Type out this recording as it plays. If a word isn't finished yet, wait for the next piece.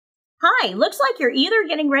Hi, looks like you're either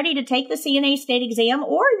getting ready to take the CNA state exam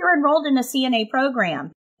or you're enrolled in a CNA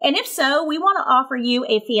program. And if so, we want to offer you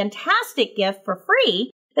a fantastic gift for free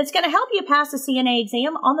that's going to help you pass the CNA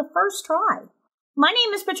exam on the first try. My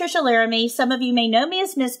name is Patricia Laramie. Some of you may know me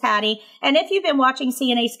as Miss Patty, and if you've been watching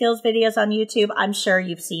CNA skills videos on YouTube, I'm sure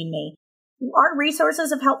you've seen me. Our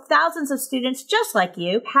resources have helped thousands of students just like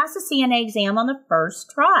you pass the CNA exam on the first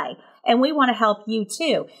try, and we want to help you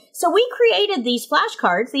too. So we created these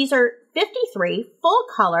flashcards. These are 53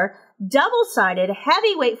 full-color, double-sided,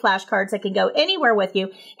 heavyweight flashcards that can go anywhere with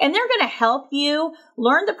you, and they're going to help you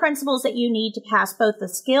learn the principles that you need to pass both the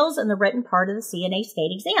skills and the written part of the CNA state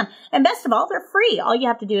exam. And best of all, they're free. All you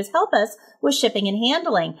have to do is help us with shipping and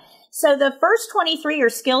handling. So the first 23 are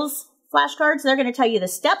skills flashcards. They're going to tell you the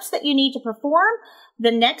steps that you need to perform.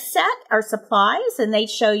 The next set are supplies, and they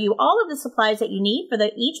show you all of the supplies that you need for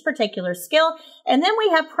each particular skill. And then we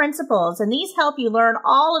have principles, and these help you learn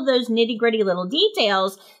all of those nitty-gritty little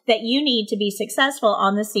details that you need to be successful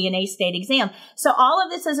on the CNA state exam. So all of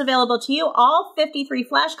this is available to you. All 53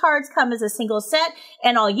 flashcards come as a single set,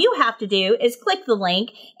 and all you have to do is click the link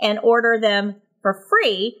and order them for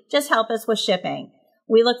free. Just help us with shipping.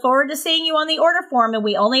 We look forward to seeing you on the order form, and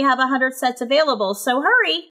we only have 100 sets available, so hurry!